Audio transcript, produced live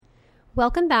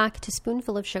Welcome back to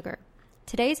Spoonful of Sugar.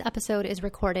 Today's episode is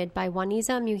recorded by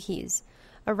Juaniza Mujiz,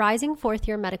 a rising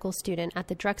fourth-year medical student at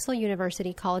the Drexel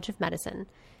University College of Medicine.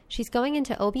 She's going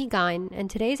into OB-GYN, and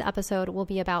today's episode will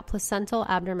be about placental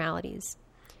abnormalities.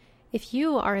 If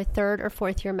you are a third or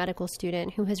fourth-year medical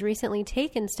student who has recently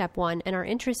taken Step 1 and are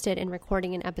interested in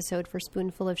recording an episode for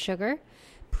Spoonful of Sugar,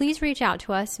 please reach out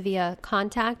to us via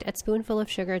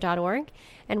contact@spoonfulofsugar.org,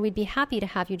 and we'd be happy to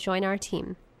have you join our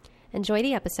team. Enjoy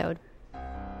the episode.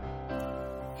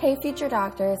 Hey future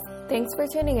doctors, thanks for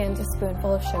tuning in to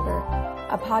Spoonful of Sugar,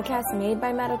 a podcast made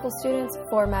by medical students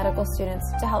for medical students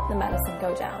to help the medicine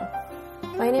go down.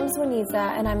 My name is Juaniza,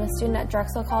 and I'm a student at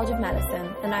Drexel College of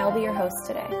Medicine, and I will be your host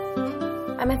today.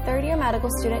 I'm a third-year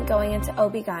medical student going into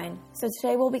OB-GYN, so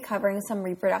today we'll be covering some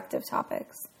reproductive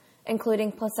topics,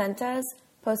 including placentas,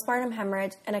 postpartum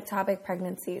hemorrhage, and ectopic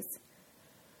pregnancies.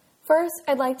 First,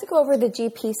 I'd like to go over the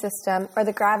GP system, or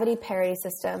the gravity parity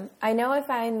system. I know I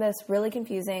find this really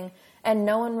confusing, and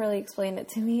no one really explained it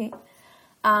to me.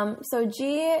 So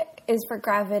G is for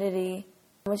gravidity,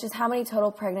 which is how many total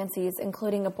pregnancies,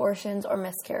 including abortions or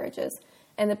miscarriages.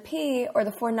 And the P, or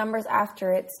the four numbers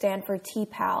after it, stand for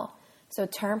TPAL, so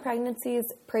term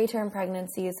pregnancies, preterm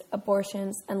pregnancies,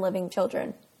 abortions, and living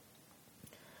children.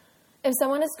 If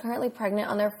someone is currently pregnant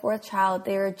on their fourth child,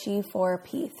 they are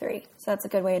G4P3, so that's a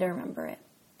good way to remember it.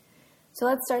 So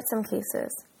let's start some cases.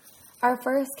 Our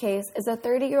first case is a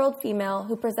 30-year-old female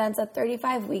who presents at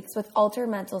 35 weeks with altered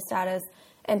mental status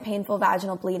and painful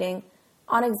vaginal bleeding.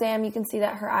 On exam, you can see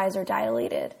that her eyes are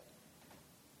dilated.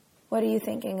 What are you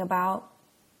thinking about?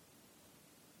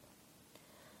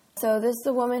 So this is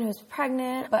a woman who's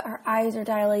pregnant, but her eyes are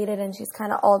dilated and she's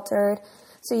kind of altered.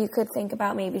 So you could think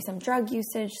about maybe some drug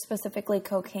usage, specifically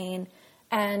cocaine,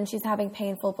 and she's having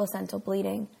painful placental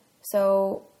bleeding.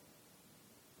 So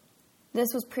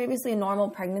this was previously a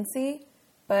normal pregnancy,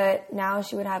 but now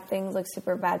she would have things like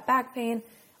super bad back pain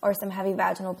or some heavy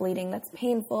vaginal bleeding that's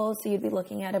painful, so you'd be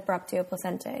looking at abruptio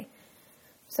placentae.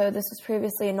 So this was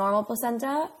previously a normal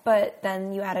placenta, but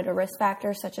then you added a risk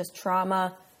factor such as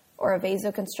trauma or a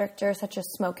vasoconstrictor such as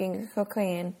smoking or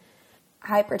cocaine,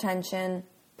 hypertension,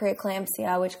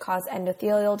 preeclampsia, which cause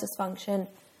endothelial dysfunction,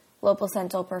 low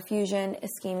placental perfusion,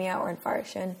 ischemia, or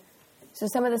infarction. So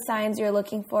some of the signs you're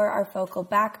looking for are focal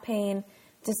back pain,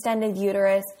 distended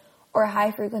uterus, or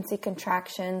high-frequency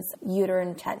contractions,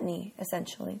 uterine tetany,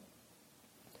 essentially.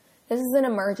 This is an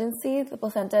emergency. The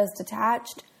placenta is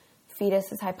detached.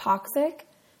 Fetus is hypoxic.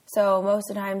 So most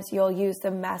of the times you'll use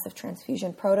the massive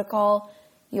transfusion protocol.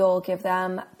 You'll give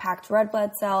them packed red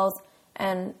blood cells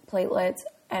and platelets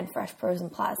and fresh frozen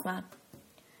plasma.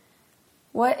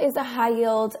 What is a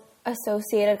high-yield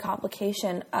associated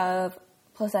complication of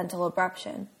placental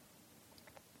abruption?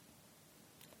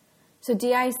 So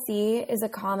DIC is a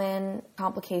common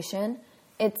complication.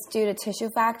 It's due to tissue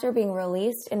factor being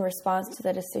released in response to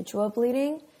the decidua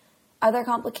bleeding. Other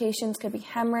complications could be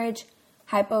hemorrhage,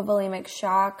 hypovolemic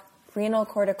shock, renal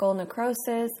cortical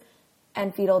necrosis,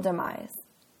 and fetal demise.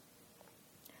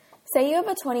 Say you have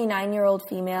a 29-year-old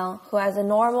female who has a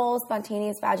normal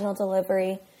spontaneous vaginal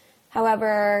delivery.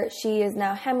 However, she is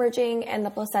now hemorrhaging and the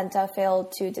placenta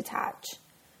failed to detach.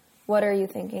 What are you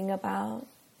thinking about?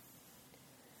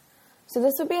 So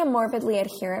this would be a morbidly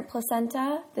adherent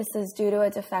placenta. This is due to a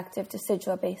defective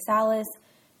decidua basalis.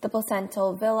 The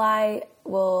placental villi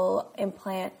will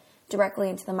implant directly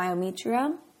into the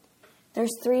myometrium.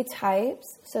 There's three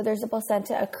types. So there's a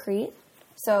placenta accrete.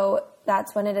 So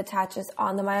that's when it attaches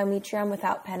on the myometrium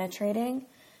without penetrating.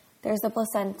 There's the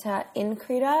placenta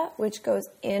increta, which goes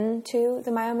into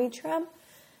the myometrium.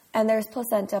 And there's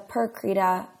placenta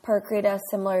percreta. Percreta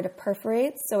similar to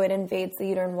perforates, so it invades the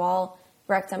uterine wall,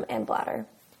 rectum, and bladder.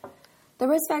 The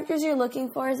risk factors you're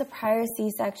looking for is a prior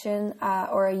C-section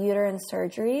or a uterine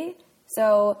surgery.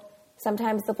 So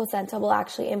sometimes the placenta will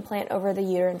actually implant over the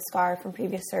uterine scar from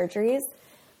previous surgeries.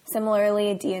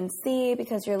 Similarly, D&C,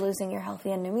 because you're losing your healthy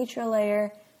endometrial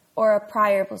layer, or a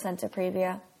prior placenta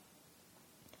previa.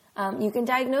 You can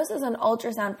diagnose as an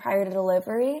ultrasound prior to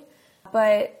delivery,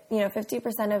 but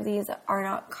 50% of these are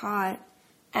not caught.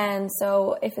 And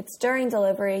so if it's during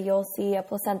delivery, you'll see a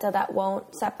placenta that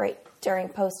won't separate during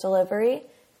post-delivery,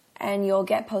 and you'll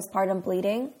get postpartum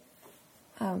bleeding.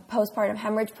 Postpartum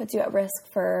hemorrhage puts you at risk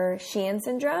for Sheehan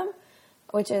syndrome,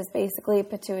 which is basically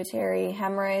pituitary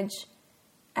hemorrhage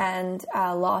and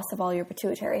loss of all your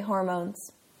pituitary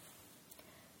hormones.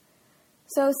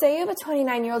 So say you have a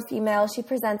 29-year-old female. She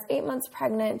presents 8 months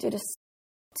pregnant due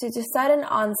to sudden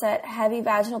onset, heavy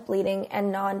vaginal bleeding,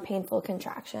 and non-painful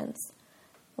contractions.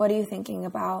 What are you thinking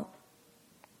about?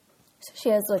 So she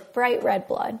has bright red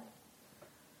blood.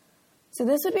 So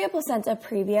this would be a placenta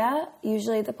previa.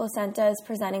 Usually the placenta is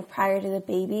presenting prior to the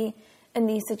baby. In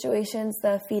these situations,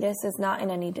 the fetus is not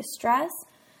in any distress.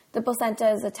 The placenta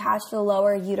is attached to the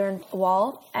lower uterine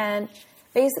wall, and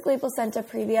basically placenta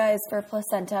previa is for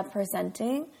placenta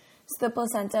presenting. So the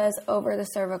placenta is over the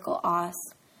cervical os.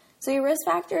 So your risk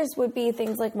factors would be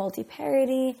things like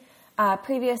multiparity,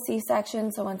 previous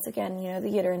C-section, so once again, the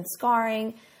uterine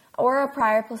scarring, or a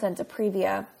prior placenta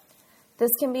previa.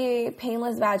 This can be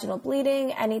painless vaginal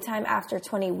bleeding anytime after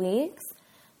 20 weeks.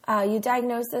 You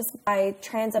diagnose this by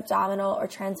transabdominal or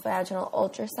transvaginal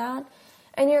ultrasound,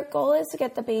 and your goal is to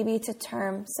get the baby to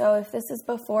term. So if this is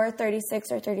before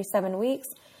 36 or 37 weeks,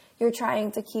 you're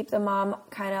trying to keep the mom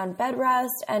kind of on bed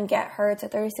rest and get her to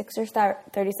 36 or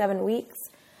 37 weeks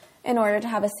in order to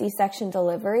have a C-section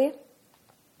delivery.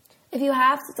 If you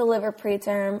have to deliver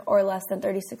preterm or less than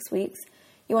 36 weeks,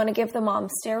 you want to give the mom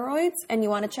steroids, and you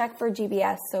want to check for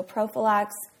GBS, so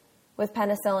prophylax with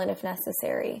penicillin if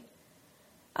necessary.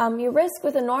 Your risk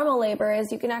with a normal labor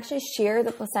is you can actually shear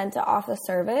the placenta off the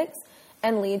cervix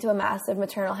and lead to a massive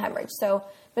maternal hemorrhage. So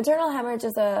maternal hemorrhage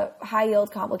is a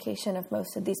high-yield complication of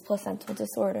most of these placental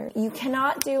disorders. You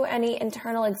cannot do any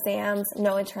internal exams,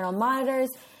 no internal monitors,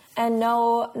 and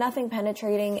nothing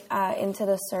penetrating into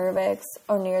the cervix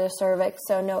or near the cervix,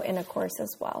 so no intercourse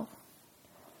as well.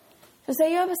 So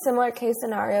say you have a similar case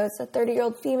scenario. It's a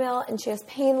 30-year-old female, and she has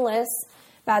painless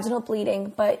vaginal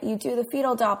bleeding, but you do the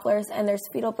fetal Dopplers, and there's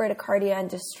fetal bradycardia and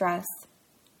distress.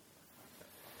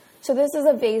 So this is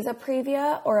a vasa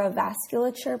previa or a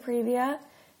vasculature previa.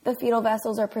 The fetal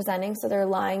vessels are presenting, so they're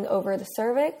lying over the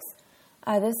cervix.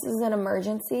 This is an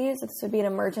emergency, so this would be an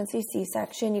emergency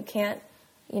C-section. You can't,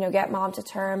 get mom to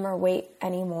term or wait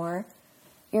anymore.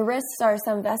 Your risks are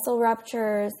some vessel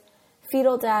ruptures,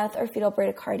 fetal death, or fetal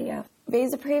bradycardia.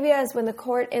 Vasa previa is when the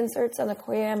cord inserts on the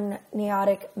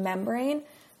chorioamniotic membrane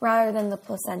rather than the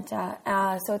placenta,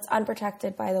 so it's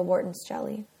unprotected by the Wharton's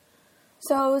jelly.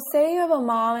 So say you have a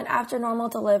mom, and after normal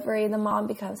delivery, the mom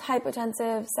becomes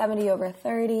hypotensive,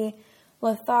 70/30,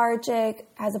 lethargic,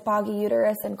 has a boggy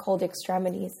uterus, and cold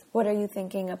extremities. What are you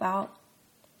thinking about?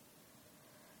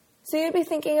 So you'd be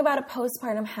thinking about a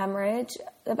postpartum hemorrhage.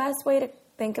 The best way to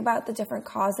think about the different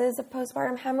causes of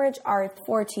postpartum hemorrhage are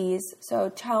 4 T's, so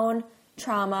tone,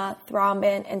 trauma,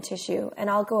 thrombin, and tissue, and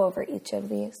I'll go over each of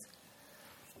these.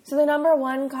 So the number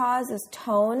one cause is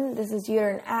tone. This is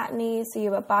uterine atony, so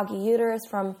you have a boggy uterus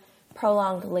from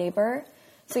prolonged labor.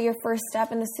 So your first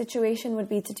step in this situation would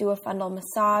be to do a fundal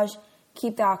massage,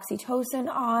 keep the oxytocin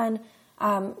on.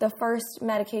 The first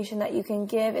medication that you can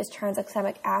give is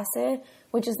tranexamic acid,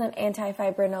 which is an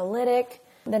antifibrinolytic.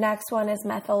 The next one is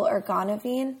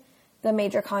methyl-ergonovine. The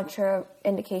major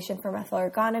contraindication for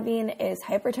methyl-ergonovine is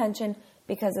hypertension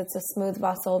because it's a smooth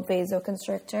muscle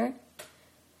vasoconstrictor.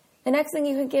 The next thing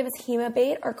you can give is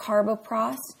Hemabate or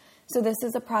Carboprost. So this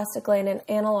is a prostaglandin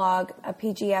analog, a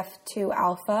PGF2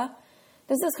 alpha.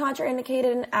 This is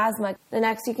contraindicated in asthma. The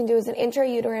next you can do is an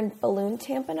intrauterine balloon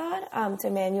tamponade to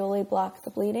manually block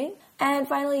the bleeding. And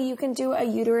finally, you can do a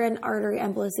uterine artery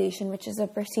embolization, which is a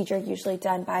procedure usually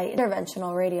done by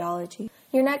interventional radiology.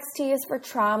 Your next T is for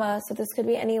trauma. So this could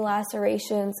be any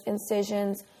lacerations,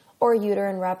 incisions, or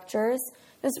uterine ruptures.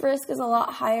 This risk is a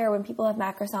lot higher when people have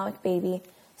macrosomic baby.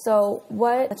 So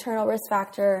what maternal risk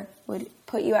factor would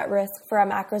put you at risk for a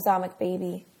macrosomic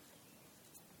baby?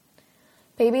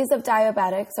 Babies of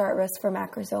diabetics are at risk for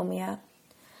macrosomia.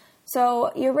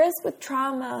 So your risk with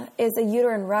trauma is a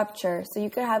uterine rupture. So you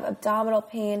could have abdominal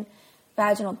pain,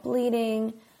 vaginal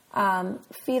bleeding,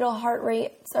 fetal heart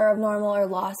rates are abnormal or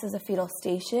losses of fetal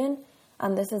station.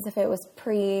 This is if it was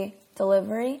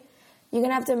pre-delivery. You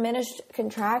can have diminished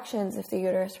contractions if the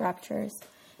uterus ruptures.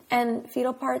 And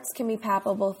fetal parts can be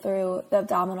palpable through the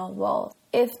abdominal wall.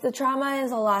 If the trauma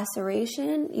is a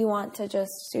laceration, you want to just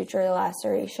suture the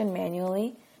laceration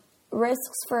manually.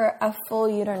 Risks for a full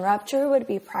uterine rupture would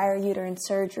be prior uterine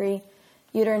surgery,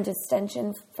 uterine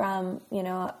distension from,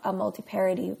 a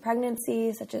multiparity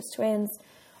pregnancy, such as twins,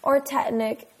 or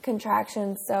tetanic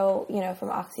contractions, so, from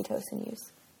oxytocin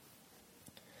use.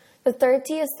 The third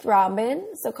T is thrombin.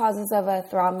 So causes of a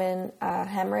thrombin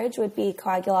hemorrhage would be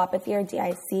coagulopathy or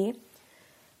DIC.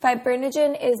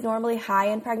 Fibrinogen is normally high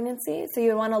in pregnancy, so you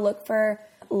would want to look for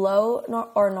low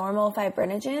or normal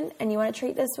fibrinogen, and you want to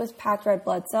treat this with packed red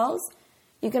blood cells.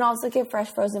 You can also give fresh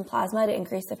frozen plasma to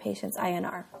increase the patient's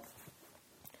INR.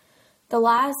 The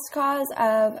last cause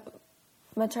of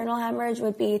maternal hemorrhage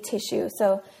would be tissue.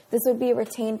 So this would be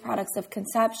retained products of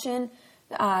conception.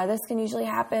 This can usually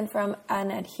happen from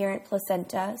an adherent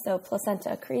placenta, so placenta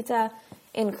accreta,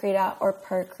 increta, or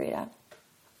percreta.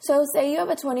 So say you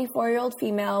have a 24-year-old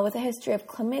female with a history of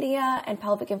chlamydia and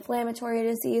pelvic inflammatory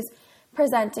disease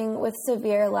presenting with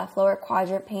severe left lower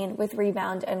quadrant pain with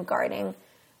rebound and guarding.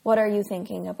 What are you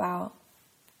thinking about?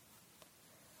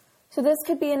 So this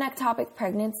could be an ectopic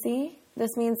pregnancy.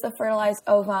 This means the fertilized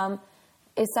ovum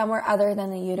is somewhere other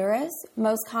than the uterus.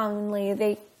 Most commonly,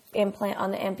 they implant on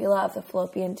the ampulla of the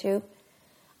fallopian tube.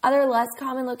 Other less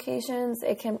common locations,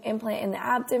 it can implant in the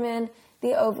abdomen,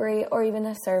 the ovary, or even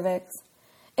the cervix.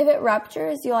 If it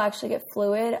ruptures, you'll actually get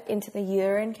fluid into the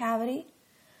uterine cavity.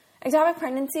 Ectopic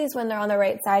pregnancies, when they're on the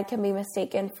right side, can be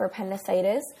mistaken for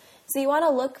appendicitis. So you want to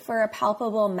look for a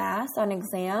palpable mass on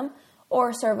exam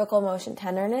or cervical motion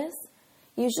tenderness.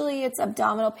 Usually it's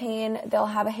abdominal pain. They'll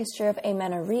have a history of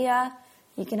amenorrhea.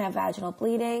 You can have vaginal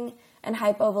bleeding and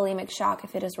hypovolemic shock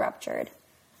if it is ruptured.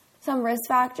 Some risk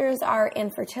factors are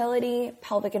infertility,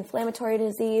 pelvic inflammatory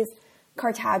disease,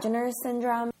 Cartagener's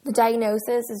syndrome. The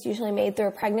diagnosis is usually made through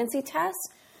a pregnancy test.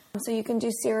 So you can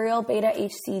do serial beta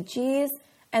HCGs,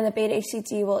 and the beta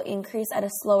HCG will increase at a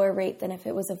slower rate than if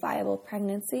it was a viable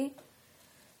pregnancy.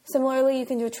 Similarly, you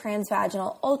can do a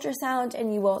transvaginal ultrasound,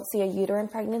 and you won't see a uterine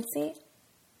pregnancy.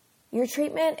 Your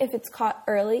treatment, if it's caught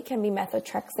early, can be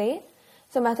methotrexate.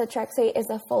 So methotrexate is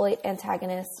a folate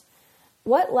antagonist.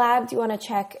 What lab do you want to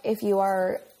check if you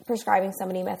are prescribing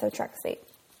somebody methotrexate?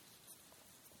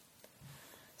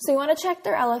 So you want to check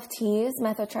their LFTs.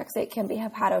 Methotrexate can be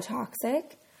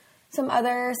hepatotoxic. Some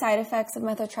other side effects of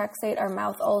methotrexate are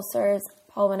mouth ulcers,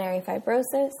 pulmonary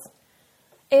fibrosis.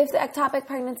 If the ectopic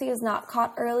pregnancy is not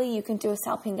caught early, you can do a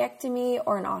salpingectomy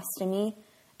or an ostomy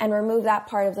and remove that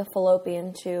part of the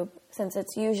fallopian tube, since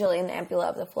it's usually in the ampulla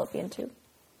of the fallopian tube.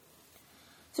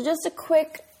 So just a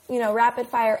quick,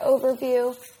 rapid-fire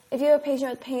overview. If you have a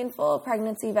patient with painful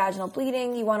pregnancy vaginal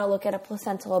bleeding, you want to look at a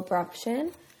placental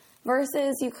abruption,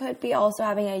 versus you could be also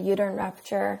having a uterine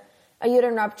rupture. A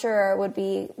uterine rupture would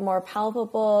be more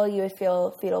palpable. You would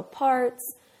feel fetal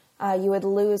parts. You would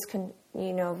lose,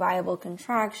 viable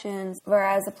contractions.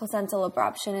 Whereas a placental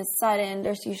abruption is sudden.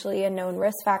 There's usually a known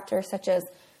risk factor such as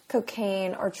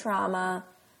cocaine or trauma,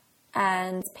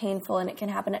 and it's painful, and it can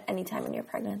happen at any time in your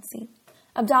pregnancy.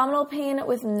 Abdominal pain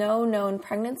with no known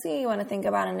pregnancy, you want to think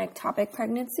about an ectopic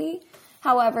pregnancy.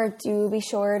 However, do be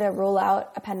sure to rule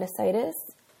out appendicitis.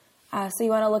 So you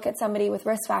want to look at somebody with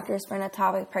risk factors for an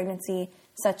ectopic pregnancy,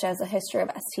 such as a history of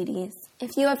STDs.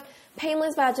 If you have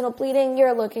painless vaginal bleeding,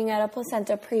 you're looking at a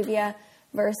placenta previa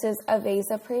versus a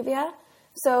vasa previa.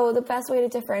 So the best way to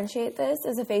differentiate this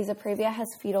is a vasa previa has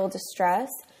fetal distress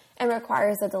and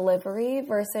requires a delivery,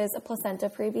 versus a placenta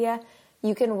previa,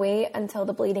 you can wait until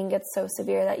the bleeding gets so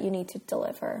severe that you need to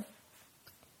deliver.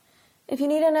 If you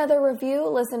need another review,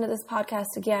 listen to this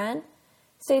podcast again.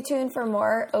 Stay tuned for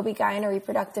more OB-GYN or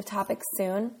reproductive topics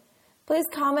soon. Please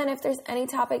comment if there's any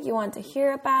topic you want to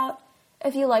hear about.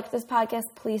 If you like this podcast,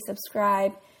 please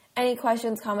subscribe. Any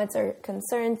questions, comments, or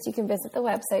concerns, you can visit the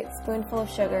website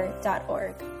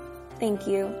spoonfulofsugar.org. Thank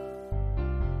you.